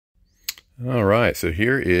All right, so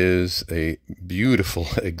here is a beautiful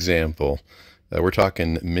example. We're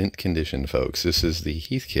talking mint condition, folks. This is the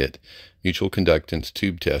Heathkit Mutual Conductance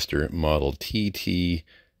Tube Tester model TT-1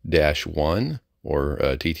 or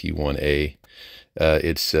TT-1A.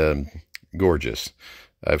 It's gorgeous.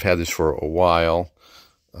 I've had this for a while.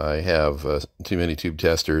 I have too many tube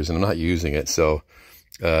testers and I'm not using it, so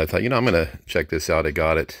I thought, I'm going to check this out. I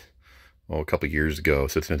got it a couple years ago,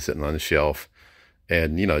 so it's been sitting on the shelf.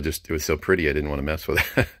 And, just it was so pretty, I didn't want to mess with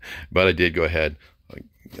it. But I did go ahead.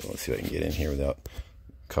 Let's see if I can get in here without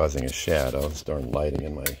causing a shadow. This darn lighting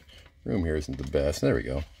in my room here isn't the best. There we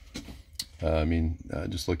go.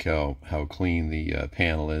 Just look how clean the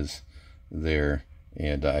panel is there.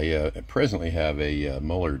 And I presently have a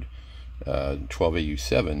Mullard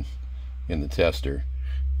 12AU7 in the tester.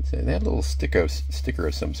 So they had a little sticker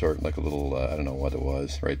of some sort, like a little, I don't know what it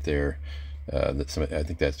was, right there. I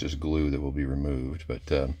think that's just glue that will be removed.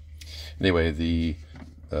 But anyway, the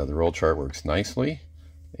roll chart works nicely,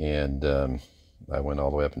 and I went all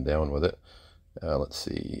the way up and down with it. Let's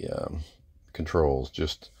see, controls.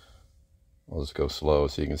 I'll just go slow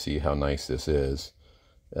so you can see how nice this is.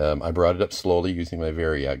 I brought it up slowly using my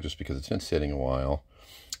Variac just because it's been sitting a while.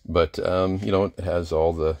 But it has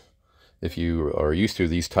all the. If you are used to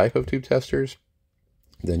these type of tube testers,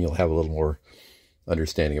 then you'll have a little more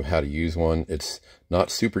understanding of how to use one. It's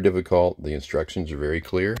not super difficult. The instructions are very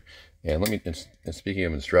clear. And speaking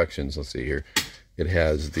of instructions, let's see here. It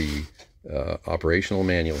has the operational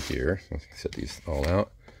manual here. Let's set these all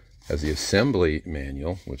out. It has the assembly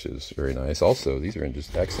manual, which is very nice. Also, these are in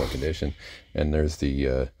just excellent condition. And there's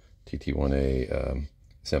the TT-1A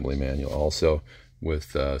assembly manual also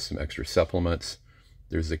with some extra supplements.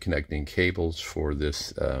 There's the connecting cables for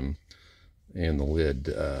this and the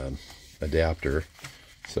lid adapter.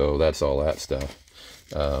 So that's all that stuff.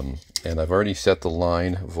 And I've already set the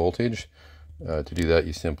line voltage. To do that,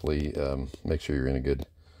 you simply make sure you're in a good,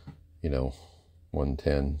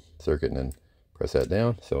 110 circuit and then press that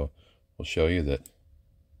down. So we'll show you that.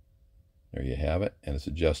 There you have it. And it's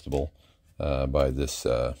adjustable by this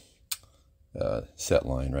set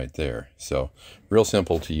line right there. So real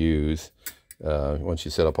simple to use. Once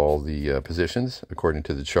you set up all the positions according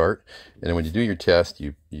to the chart, and then when you do your test,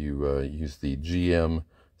 you use the GM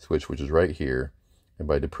switch, which is right here, and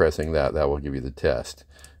by depressing that will give you the test.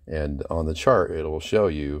 And on the chart, it will show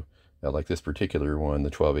you, like this particular one,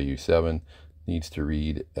 the 12AU7 needs to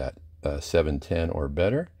read at 710 or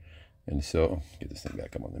better. And so, get this thing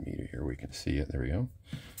back up on the meter here, we can see it. There we go.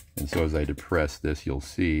 And so as I depress this, you'll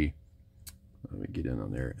see. Let me get in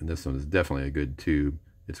on there. And this one is definitely a good tube.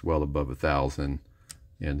 It's well above 1,000,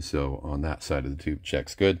 and so on that side of the tube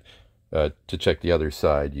checks good. To check the other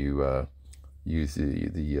side, you use the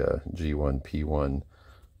G1, P1,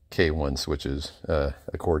 K1 switches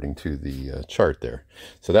according to the chart there.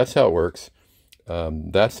 So that's how it works.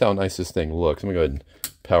 That's how nice this thing looks. Let me go ahead and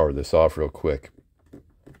power this off real quick.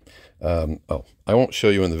 I won't show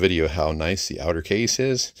you in the video how nice the outer case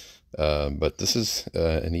is, but this is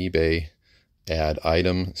an eBay ad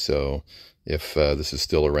item, so if this is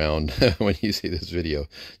still around when you see this video,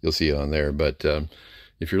 you'll see it on there. But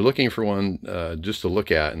if you're looking for one just to look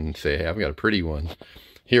at and say, hey, I've got a pretty one,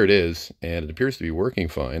 here it is, and it appears to be working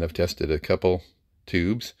fine. I've tested a couple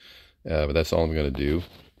tubes, but that's all I'm going to do.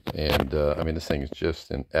 And this thing is just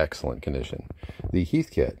in excellent condition. The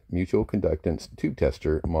Heathkit Mutual Conductance Tube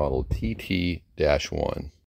Tester model TT-1.